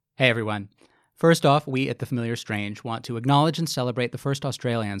Hey everyone. First off, we at The Familiar Strange want to acknowledge and celebrate the first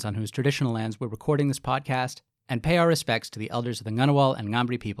Australians on whose traditional lands we're recording this podcast and pay our respects to the elders of the Ngunnawal and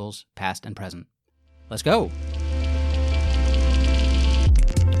Ngambri peoples, past and present. Let's go!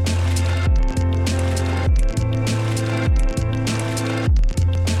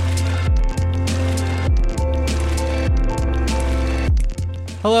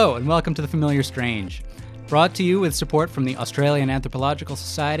 Hello and welcome to The Familiar Strange. Brought to you with support from the Australian Anthropological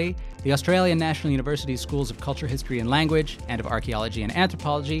Society, the Australian National University Schools of Culture, History and Language, and of Archaeology and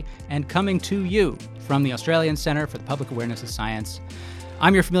Anthropology, and coming to you from the Australian Centre for the Public Awareness of Science.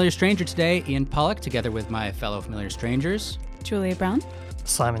 I'm your familiar stranger today, Ian Pollock, together with my fellow familiar strangers, Julia Brown,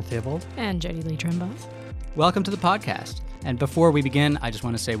 Simon Theobald, and Jodie Lee Trembath. Welcome to the podcast. And before we begin, I just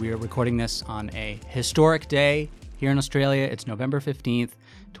want to say we are recording this on a historic day here in Australia. It's November 15th,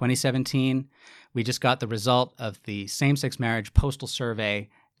 2017. We just got the result of the same-sex marriage postal survey.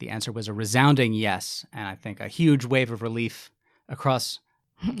 The answer was a resounding yes, and I think a huge wave of relief across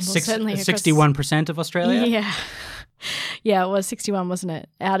 61% of Australia. Yeah, it was 61, wasn't it?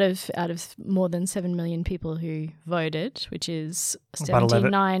 Out of more than 7 million people who voted, which is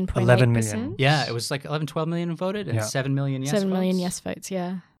 79.8%. 11 million. Yeah, it was like 11, 12 million who voted and 7 million yes votes. 7 million yes votes,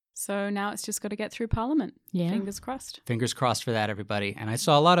 yeah. So now it's just got to get through Parliament. Yeah. Fingers crossed. Fingers crossed for that, everybody. And I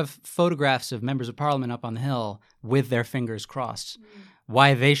saw a lot of photographs of members of Parliament up on the Hill with their fingers crossed.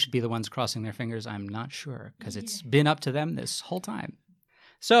 Why they should be the ones crossing their fingers, I'm not sure, because it's been up to them this whole time.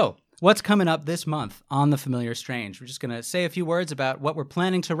 So, what's coming up this month on The Familiar Strange? We're just going to say a few words about what we're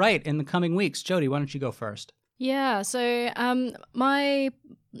planning to write in the coming weeks. Jodie, why don't you go first? Yeah, so my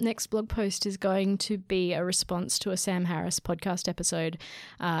next blog post is going to be a response to a Sam Harris podcast episode.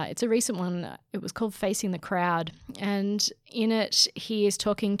 It's a recent one. It was called Facing the Crowd. And in it, he is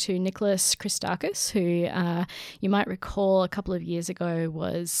talking to Nicholas Christakis, who you might recall a couple of years ago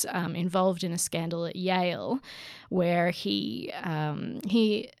was involved in a scandal at Yale where his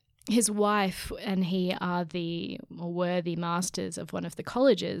wife and he were the masters of one of the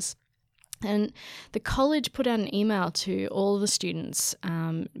colleges. And the college put out an email to all the students,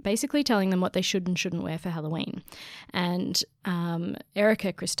 basically telling them what they should and shouldn't wear for Halloween. And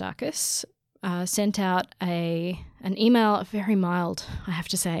Erica Christakis sent out an email, very mild, I have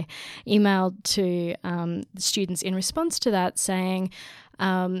to say, email to the students in response to that saying,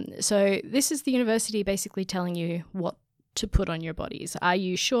 so this is the university basically telling you what to put on your bodies. Are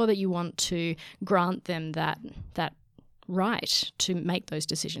you sure that you want to grant them that right to make those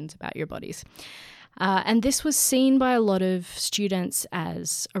decisions about your bodies? And this was seen by a lot of students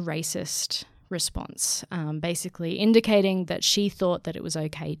as a racist response, basically indicating that she thought that it was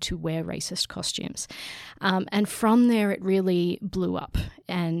okay to wear racist costumes. And from there, it really blew up,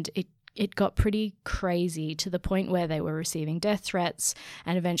 and it got pretty crazy to the point where they were receiving death threats,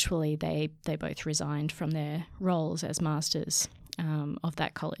 and eventually they both resigned from their roles as masters of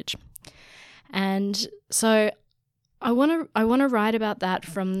that college. And so I want to write about that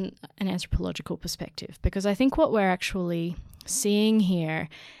from an anthropological perspective, because I think what we're actually seeing here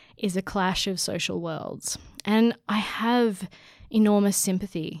is a clash of social worlds. And I have enormous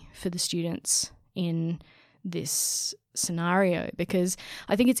sympathy for the students in this scenario, because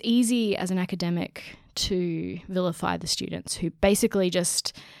I think it's easy as an academic to vilify the students who basically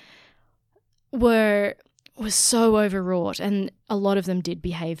just were so overwrought, and a lot of them did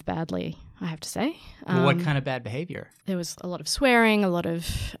behave badly, I have to say. What kind of bad behavior? There was a lot of swearing, a lot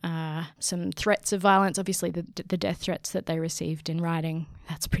of some threats of violence. Obviously, the death threats that they received in writing,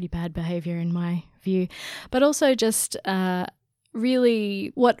 that's pretty bad behavior in my view. But also just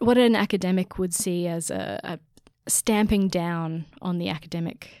really what an academic would see as a stamping down on the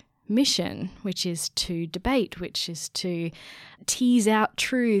academic mission, which is to debate, which is to tease out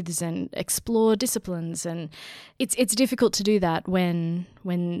truths and explore disciplines. And it's difficult to do that when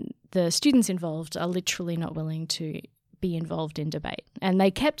the students involved are literally not willing to be involved in debate. And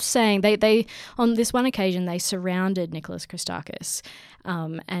they kept saying, they on this one occasion, they surrounded Nicholas Christakis.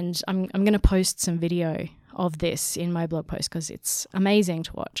 And I'm going to post some video of this in my blog post because it's amazing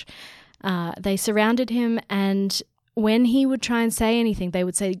to watch. They surrounded him, and when he would try and say anything, they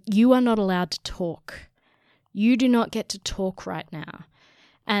would say, "You are not allowed to talk. You do not get to talk right now."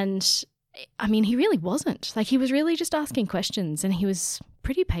 And I mean, he really wasn't. Like, he was really just asking questions, and he was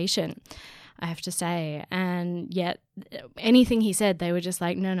pretty patient, I have to say. And yet anything he said, they were just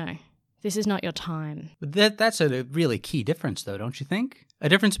like, no, this is not your time. That's a really key difference, though, don't you think? A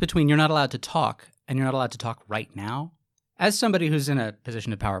difference between you're not allowed to talk and you're not allowed to talk right now. As somebody who's in a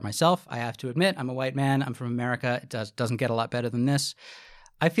position of power myself, I have to admit, I'm a white man, I'm from America, it doesn't get a lot better than this.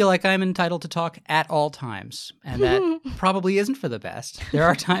 I feel like I'm entitled to talk at all times, and that probably isn't for the best. There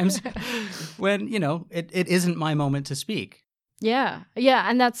are times when, it isn't my moment to speak. Yeah,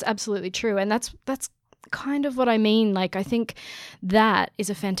 and that's absolutely true. And that's kind of what I mean. Like, I think that is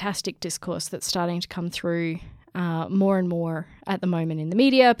a fantastic discourse that's starting to come through more and more at the moment in the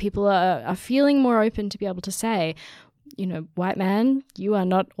media. People are feeling more open to be able to say, white man, you are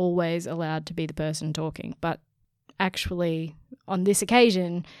not always allowed to be the person talking. But actually, on this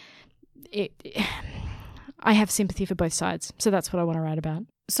occasion, I have sympathy for both sides. So that's what I want to write about.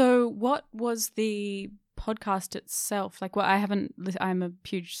 So what was the podcast itself? Like, I'm a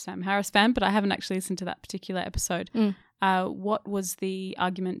huge Sam Harris fan, but I haven't actually listened to that particular episode. What was the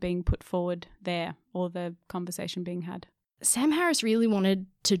argument being put forward there, or the conversation being had? Sam Harris really wanted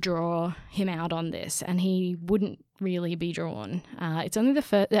to draw him out on this, and he wouldn't really be drawn. It's only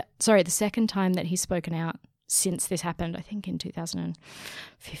the second time that he's spoken out since this happened, I think in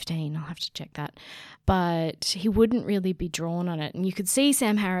 2015. I'll have to check that. But he wouldn't really be drawn on it. And you could see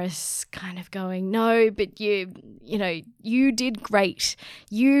Sam Harris kind of going, no, but you did great.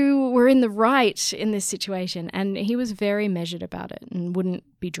 You were in the right in this situation. And he was very measured about it and wouldn't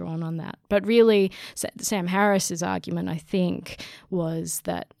be drawn on that. But really, Sam Harris's argument, I think, was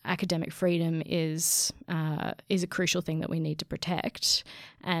that academic freedom is a crucial thing that we need to protect,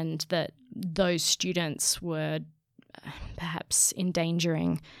 and that those students were perhaps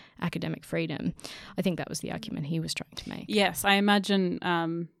endangering academic freedom. I think that was the argument he was trying to make. Yes, I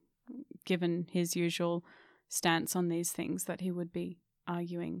imagine, given his usual stance on these things, that he would be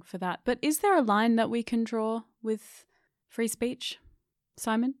arguing for that. But is there a line that we can draw with free speech,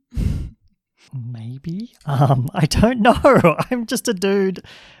 Simon? Maybe. I don't know. I'm just a dude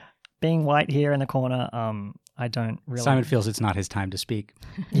being white here in the corner. I don't really... Simon feels it's not his time to speak.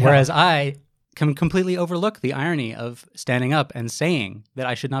 Yeah. Whereas I can completely overlook the irony of standing up and saying that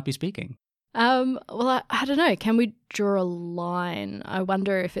I should not be speaking. Well, I don't know. Can we draw a line? I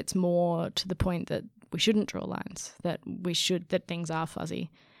wonder if it's more to the point that we shouldn't draw lines, that things are fuzzy.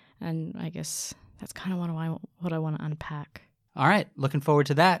 And I guess that's kind of what I want to unpack. All right. Looking forward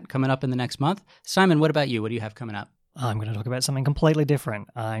to that coming up in the next month. Simon, what about you? What do you have coming up? I'm going to talk about something completely different.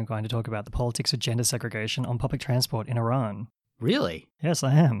 I'm going to talk about the politics of gender segregation on public transport in Iran. Really? Yes,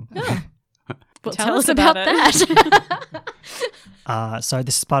 I am. Oh. Well, tell us about that. So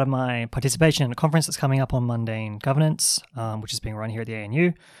this is part of my participation in a conference that's coming up on mundane governance, which is being run here at the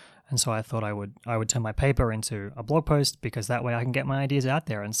ANU. And so I thought I would turn my paper into a blog post, because that way I can get my ideas out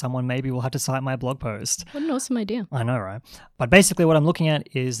there and someone maybe will have to cite my blog post. What an awesome idea. I know, right? But basically what I'm looking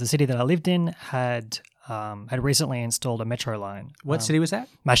at is the city that I lived in had recently installed a metro line. What city was that?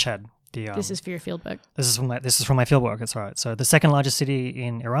 Mashhad. This is for your fieldwork. This is from my fieldwork. That's right. So the second largest city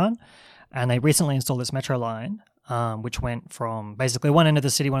in Iran, and they recently installed this metro line, which went from basically one end of the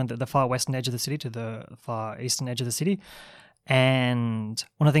city, the far western edge of the city, to the far eastern edge of the city. And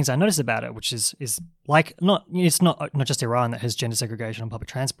one of the things I noticed about it, which is like it's not just Iran that has gender segregation on public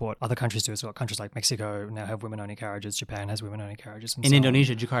transport. Other countries do as well. Countries like Mexico now have women-only carriages. Japan has women-only carriages. And in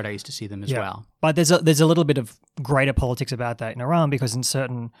Indonesia, Jakarta, I used to see them as well. But there's a little bit of greater politics about that in Iran, because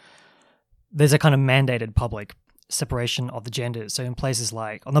there's a kind of mandated public separation of the genders. So in places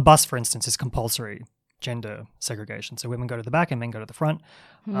like on the bus, for instance, it's compulsory gender segregation. So women go to the back and men go to the front.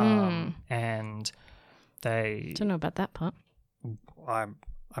 And they... Don't know about that part. I'm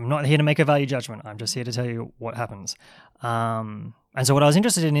not here to make a value judgment. I'm just here to tell you what happens. And so what I was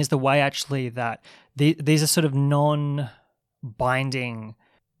interested in is the way actually that these are sort of non-binding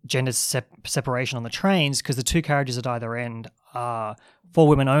gender separation on the trains, because the two carriages at either end are for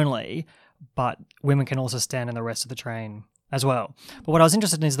women only, but women can also stand in the rest of the train as well. But what I was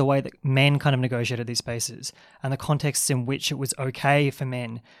interested in is the way that men kind of negotiated these spaces and the contexts in which it was okay for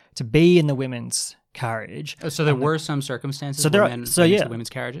men to be in the women's carriage. So there were some circumstances where men went into women's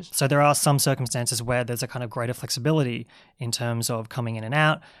carriages? So there are some circumstances where there's a kind of greater flexibility in terms of coming in and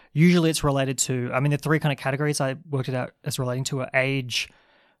out. Usually it's related to, the three kind of categories I worked it out as relating to are age,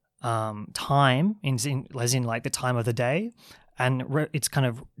 time, as in like the time of the day, and it's kind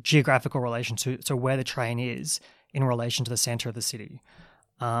of geographical relation to where the train is in relation to the center of the city.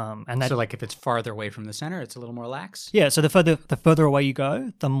 And that, so like if it's farther away from the center, it's a little more lax? Yeah, so the further away you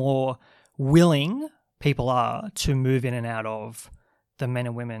go, the more willing people are to move in and out of the men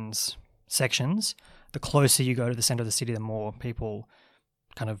and women's sections. The closer you go to the center of the city, the more people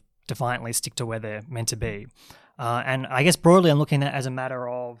kind of defiantly stick to where they're meant to be. And I guess broadly I'm looking at it as a matter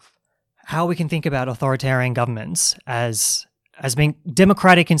of how we can think about authoritarian governments as being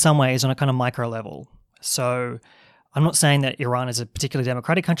democratic in some ways on a kind of micro level. So I'm not saying that Iran is a particularly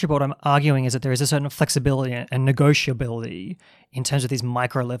democratic country, but what I'm arguing is that there is a certain flexibility and negotiability in terms of these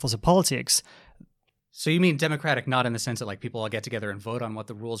micro levels of politics. So you mean democratic not in the sense that like people all get together and vote on what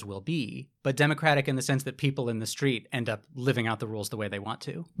the rules will be, but democratic in the sense that people in the street end up living out the rules the way they want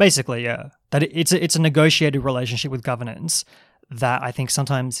to? Basically, yeah. That it's a negotiated relationship with governance that I think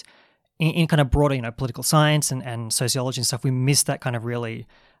sometimes in kind of broader, political science and sociology and stuff, we miss that kind of really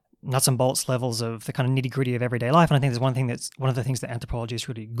nuts and bolts levels of the kind of nitty gritty of everyday life. And I think there's one of the things that anthropology is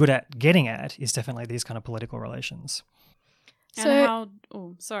really good at getting at is definitely these kind of political relations. And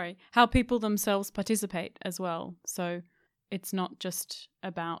how people themselves participate as well. So it's not just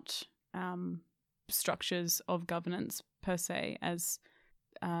about structures of governance per se, as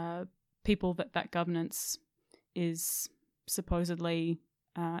people that governance is supposedly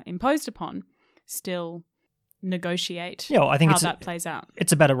imposed upon still negotiate I think that plays out.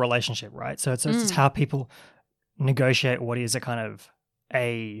 It's about a relationship, right? So it's how people negotiate what is a kind of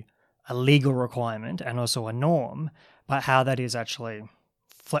a legal requirement and also a norm, but how that is actually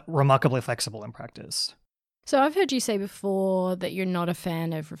remarkably flexible in practice. So I've heard you say before that you're not a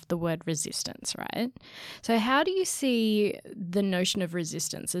fan of the word resistance, right? So how do you see the notion of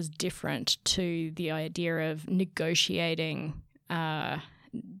resistance as different to the idea of negotiating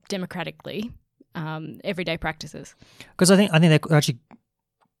democratically everyday practices? Because I think they're actually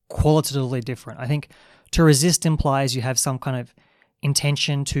qualitatively different. I think to resist implies you have some kind of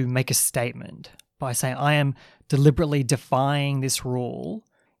intention to make a statement by saying, I am deliberately defying this rule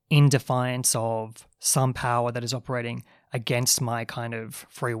in defiance of some power that is operating against my kind of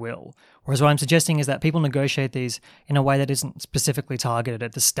free will. Whereas what I'm suggesting is that people negotiate these in a way that isn't specifically targeted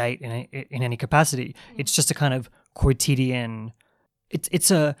at the state in any capacity. It's just a kind of quotidian. It's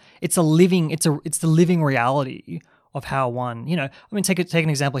the living reality of how one, take an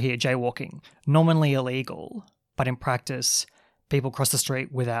example here, jaywalking, nominally illegal, but in practice, people cross the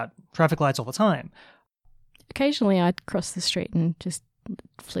street without traffic lights all the time. Occasionally I'd cross the street and just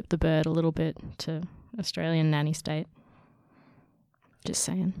flip the bird a little bit to Australian nanny state. Just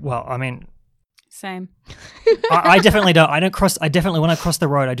saying. Well, I mean... Same. I definitely don't. When I cross the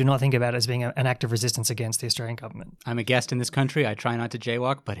road, I do not think about it as being an act of resistance against the Australian government. I'm a guest in this country. I try not to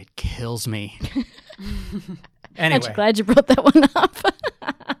jaywalk, but it kills me. Anyway. I'm glad you brought that one up.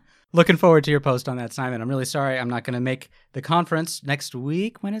 Looking forward to your post on that, Simon. I'm really sorry I'm not going to make the conference next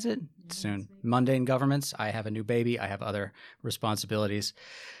week. When is it? Soon. Mundane governments. I have a new baby. I have other responsibilities.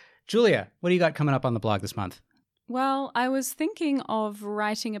 Julia, what do you got coming up on the blog this month? Well, I was thinking of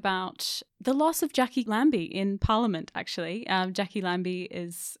writing about the loss of Jackie Lambie in Parliament, actually. Jackie Lambie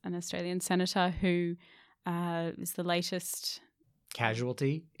is an Australian senator who is the latest...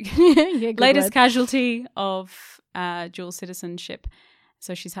 Casualty? Latest casualty of dual citizenship.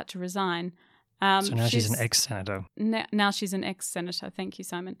 So she's had to resign. So now she's an ex-senator. Now she's an ex-senator. Thank you,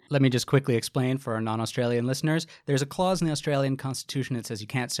 Simon. Let me just quickly explain for our non-Australian listeners. There's a clause in the Australian Constitution that says you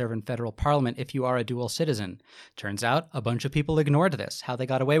can't serve in federal parliament if you are a dual citizen. Turns out a bunch of people ignored this. How they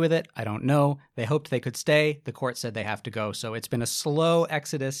got away with it, I don't know. They hoped they could stay. The court said they have to go. So it's been a slow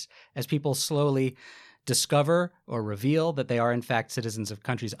exodus as people slowly discover or reveal that they are in fact citizens of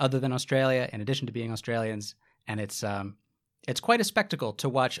countries other than Australia, in addition to being Australians. And it's quite a spectacle to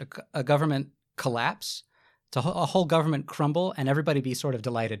watch a government collapse, to a whole government crumble, and everybody be sort of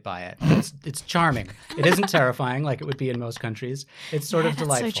delighted by it. It's charming. It isn't terrifying like it would be in most countries. It's sort of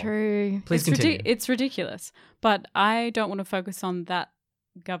delightful. That's so true. Please continue. It's ridiculous. But I don't want to focus on that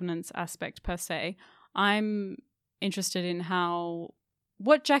governance aspect per se. I'm interested in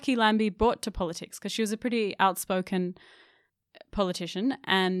what Jackie Lambie brought to politics, because she was a pretty outspoken politician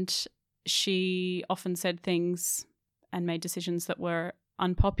and she often said things and made decisions that were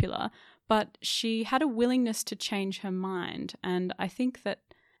unpopular, but she had a willingness to change her mind. And I think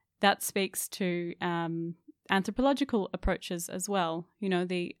that speaks to anthropological approaches as well.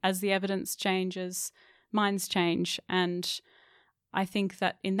 As the evidence changes, minds change. And I think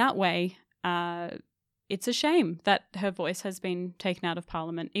that in that way, it's a shame that her voice has been taken out of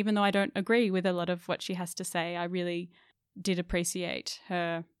Parliament. Even though I don't agree with a lot of what she has to say, I really did appreciate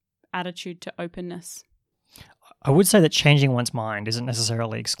her attitude to openness. I would say that changing one's mind isn't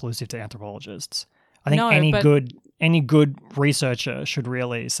necessarily exclusive to anthropologists. I think any good researcher should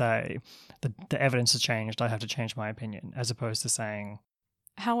really say that the evidence has changed, I have to change my opinion, as opposed to saying...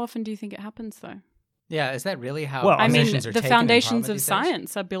 How often do you think it happens, though? Yeah, is that really how positions are the taken foundations in of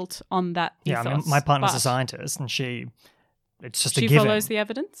science are built on that ethos. Yeah, my partner's a scientist, and it's just a given. She follows the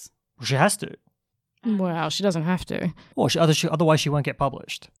evidence? Well, she has to. Well, she doesn't have to. Well, otherwise she won't get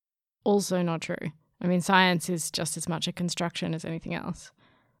published. Also not true. I mean, science is just as much a construction as anything else.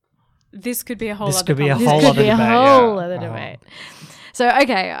 This could be a whole This other could be a conversation. whole This could other be a debate, whole yeah. other Uh-huh. debate. So,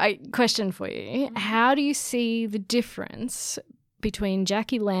 okay, question for you. How do you see the difference between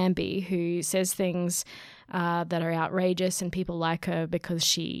Jackie Lambie, who says things that are outrageous and people like her because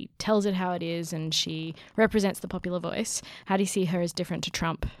she tells it how it is and she represents the popular voice? How do you see her as different to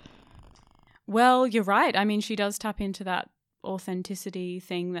Trump? Well, you're right. I mean, she does tap into that authenticity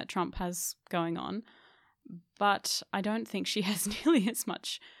thing that Trump has going on, but I don't think she has nearly as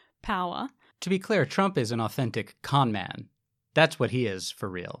much power. To be clear, Trump is an authentic con man. That's what he is for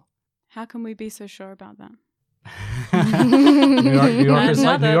real. How can we be so sure about that? New Yorkers,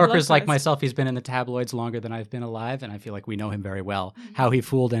 Another blog like post. myself, he's been in the tabloids longer than I've been alive, and I feel like we know him very well. How he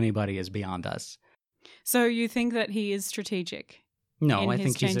fooled anybody is beyond us. So you think that he is strategic No, in I his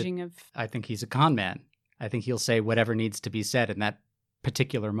think changing of... I think he's a con man. I think he'll say whatever needs to be said in that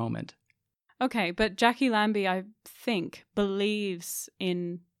particular moment. Okay, but Jackie Lambie, I think, believes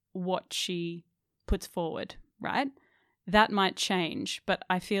in what she puts forward, right? That might change, but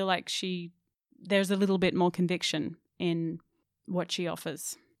I feel like there's a little bit more conviction in what she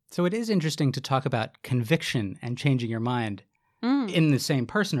offers. So it is interesting to talk about conviction and changing your mind in the same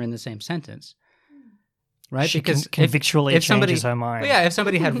person or in the same sentence. Right? She because convictually if somebody, changes her mind. Well, yeah, if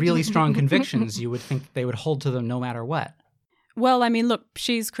somebody had really strong convictions, you would think they would hold to them no matter what. Well, I mean, look,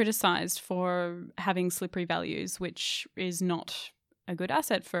 she's criticised for having slippery values, which is not a good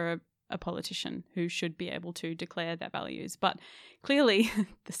asset for a politician who should be able to declare their values. But clearly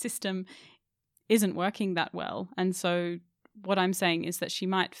the system isn't working that well. And so what I'm saying is that she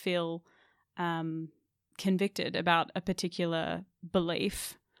might feel convicted about a particular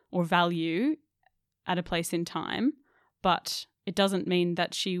belief or value at a place in time, but it doesn't mean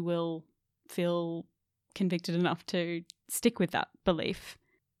that she will feel convicted enough to stick with that belief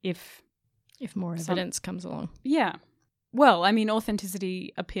if If more evidence comes along. Yeah. Well, I mean,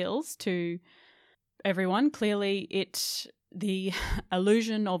 authenticity appeals to everyone. Clearly, the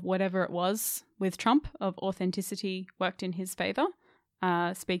illusion of whatever it was with Trump of authenticity worked in his favor.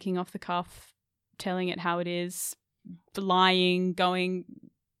 Speaking off the cuff, telling it how it is, lying, going,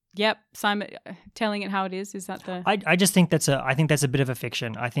 yep, Simon, telling it how it is that the... I just think that's a bit of a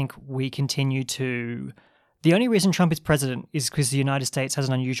fiction. I think we continue to... The only reason Trump is president is because the United States has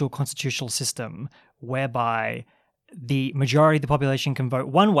an unusual constitutional system whereby the majority of the population can vote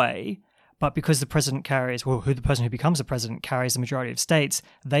one way, but because the president carries, well, the person who becomes the president carries the majority of states,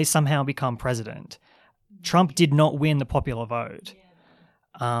 they somehow become president. Trump did not win the popular vote.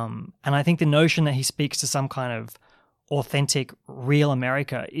 And I think the notion that he speaks to some kind of authentic, real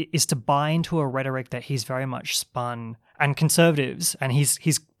America is to buy into a rhetoric that he's very much spun, and conservatives and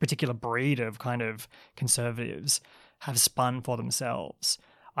his particular breed of kind of conservatives have spun for themselves.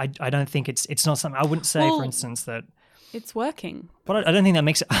 I don't think it's not something I wouldn't say, for instance, that it's working. But I don't think that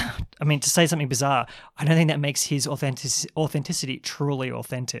makes it, I mean, to say something bizarre, I don't think that makes his authenticity truly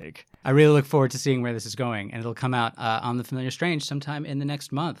authentic. I really look forward to seeing where this is going, and it'll come out on The Familiar Strange sometime in the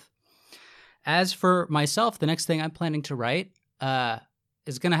next month. As for myself, the next thing I'm planning to write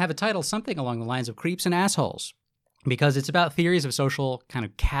is going to have a title something along the lines of Creeps and Assholes, because it's about theories of social kind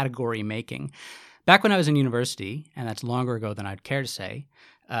of category making. Back when I was in university, and that's longer ago than I'd care to say,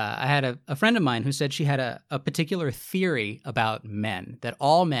 I had a friend of mine who said she had a particular theory about men, that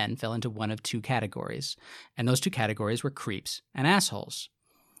all men fell into one of two categories, and those two categories were creeps and assholes.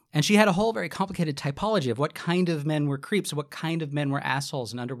 And she had a whole very complicated typology of what kind of men were creeps, what kind of men were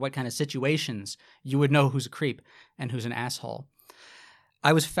assholes, and under what kind of situations you would know who's a creep and who's an asshole.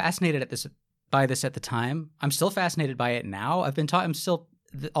 I was fascinated by this at the time. I'm still fascinated by it now. I'm still,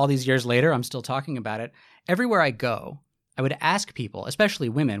 all these years later, I'm still talking about it. Everywhere I go, I would ask people, especially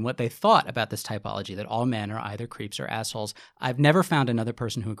women, what they thought about this typology, that all men are either creeps or assholes. I've never found another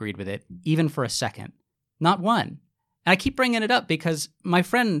person who agreed with it, even for a second. Not one. And I keep bringing it up because my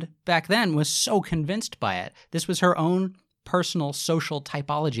friend back then was so convinced by it. This was her own personal social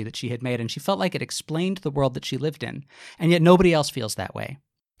typology that she had made, and she felt like it explained the world that she lived in. And yet nobody else feels that way.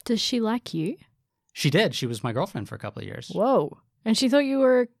 Does she like you? She did. She was my girlfriend for a couple of years. Whoa. And she thought you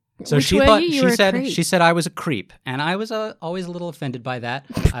were... So Which she were thought you? You were a creep. she said I was a creep, and I was always a little offended by that.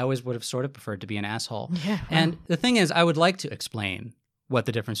 I always would have sort of preferred to be an asshole. Yeah. And the thing is, I would like to explain what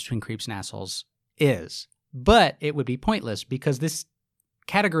the difference between creeps and assholes is, but it would be pointless because this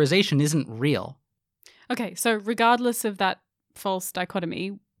categorization isn't real. Okay, so regardless of that false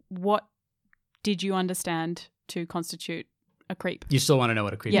dichotomy, what did you understand to constitute a creep? You still want to know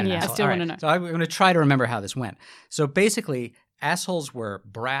what a creep Yeah, and an yeah, I asshole? still All want to right. know. So I'm going to try to remember how this went. So basically, assholes were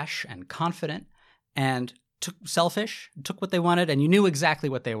brash and confident and selfish, took what they wanted, and you knew exactly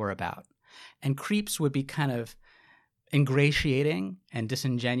what they were about. And creeps would be kind of ingratiating and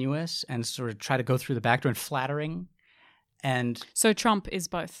disingenuous and sort of try to go through the back door and flattering. And So Trump is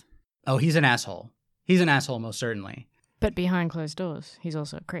both. oh, he's an asshole. He's an asshole, most certainly. But behind closed doors, he's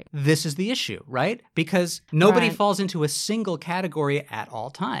also a creep. This is the issue, right? Because nobody Right. falls into a single category at all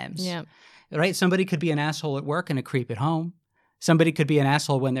times. Yeah. Right? Somebody could be an asshole at work and a creep at home. Somebody could be an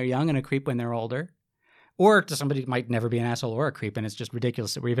asshole when they're young and a creep when they're older. Or somebody might never be an asshole or a creep, and it's just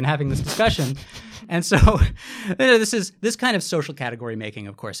ridiculous that we're even having this discussion. And so this kind of social category making,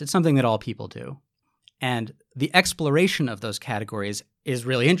 of course, it's something that all people do. And the exploration of those categories is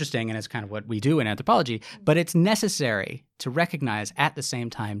really interesting, and it's kind of what we do in anthropology, but it's necessary to recognize at the same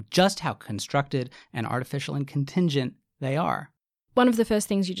time just how constructed and artificial and contingent they are. One of the first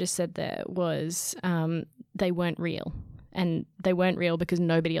things you just said there was they weren't real. And they weren't real because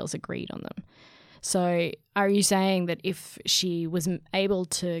nobody else agreed on them. So are you saying that if she was able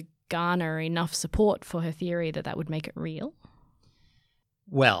to garner enough support for her theory that would make it real?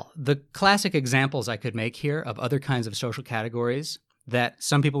 Well, the classic examples I could make here of other kinds of social categories that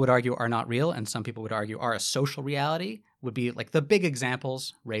some people would argue are not real and some people would argue are a social reality would be like the big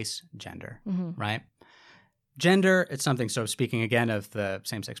examples, race, gender, right? Gender, it's something, so speaking again of the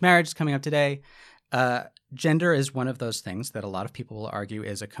same-sex marriage coming up today, gender is one of those things that a lot of people will argue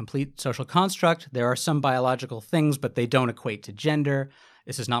is a complete social construct. There are some biological things, but they don't equate to gender.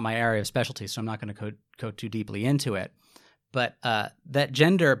 This is not my area of specialty, so I'm not going to go too deeply into it. But that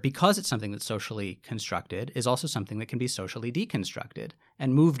gender, because it's something that's socially constructed, is also something that can be socially deconstructed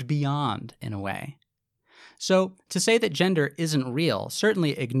and moved beyond in a way. So to say that gender isn't real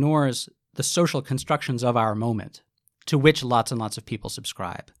certainly ignores the social constructions of our moment, to which lots and lots of people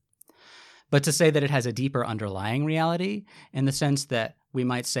subscribe. But to say that it has a deeper underlying reality, in the sense that we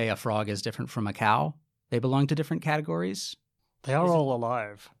might say a frog is different from a cow, they belong to different categories. They are all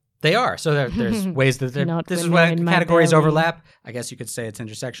alive. They are. So there's ways that Not this is when why they're in my categories belly. overlap. I guess you could say it's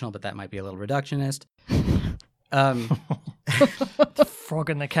intersectional, but that might be a little reductionist. Frog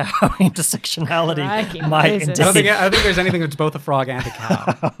and the cow intersectionality Crikey, might Moses. I don't indeed. think there's anything that's both a frog and a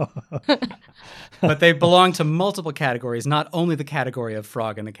cow. But they belong to multiple categories, not only the category of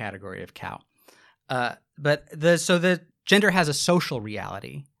frog and the category of cow. So the gender has a social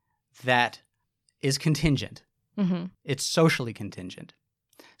reality that is contingent. Mm-hmm. It's socially contingent.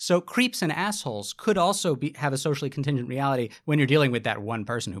 So creeps and assholes could also have a socially contingent reality when you're dealing with that one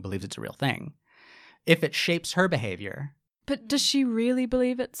person who believes it's a real thing. If it shapes her behavior. But does she really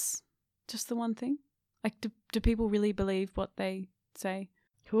believe it's just the one thing? Like, do people really believe what they say?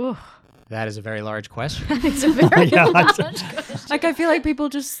 Ooh. That is a very large question. It's a very Yeah, large I question. Like, I feel like people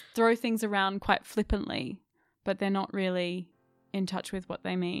just throw things around quite flippantly, but they're not really in touch with what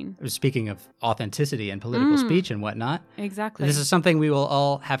they mean. Speaking of authenticity and political speech and whatnot, Exactly. this is something we will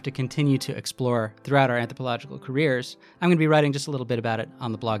all have to continue to explore throughout our anthropological careers. I'm going to be writing just a little bit about it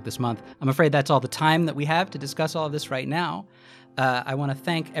on the blog this month. I'm afraid that's all the time that we have to discuss all of this right now. I want to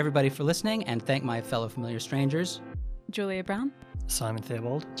thank everybody for listening and thank my fellow familiar strangers. Julia Brown. Simon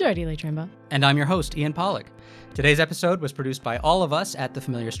Theobald. Jodie Lee Trimber. And I'm your host, Ian Pollock. Today's episode was produced by all of us at The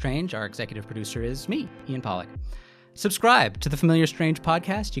Familiar Strange. Our executive producer is me, Ian Pollock. Subscribe to the Familiar Strange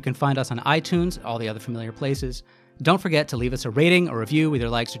podcast. You can find us on iTunes, all the other familiar places. Don't forget to leave us a rating or review with your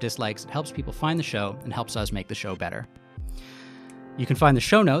likes or dislikes. It helps people find the show and helps us make the show better. You can find the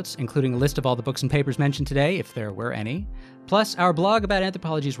show notes, including a list of all the books and papers mentioned today, if there were any, plus our blog about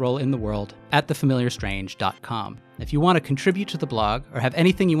anthropology's role in the world at thefamiliarstrange.com. If you want to contribute to the blog or have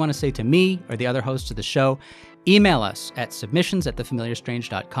anything you want to say to me or the other hosts of the show, email us at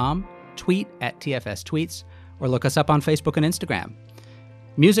submissions@thefamiliarstrange.com, tweet at TFS Tweets, or look us up on Facebook and Instagram.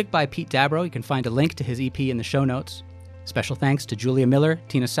 Music by Pete Dabro. You can find a link to his EP in the show notes. Special thanks to Julia Miller,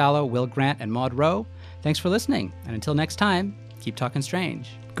 Tina Salo, Will Grant, and Maud Rowe. Thanks for listening, and until next time, keep talking strange.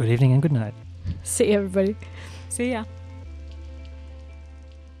 Good evening and good night. See you, everybody. See ya.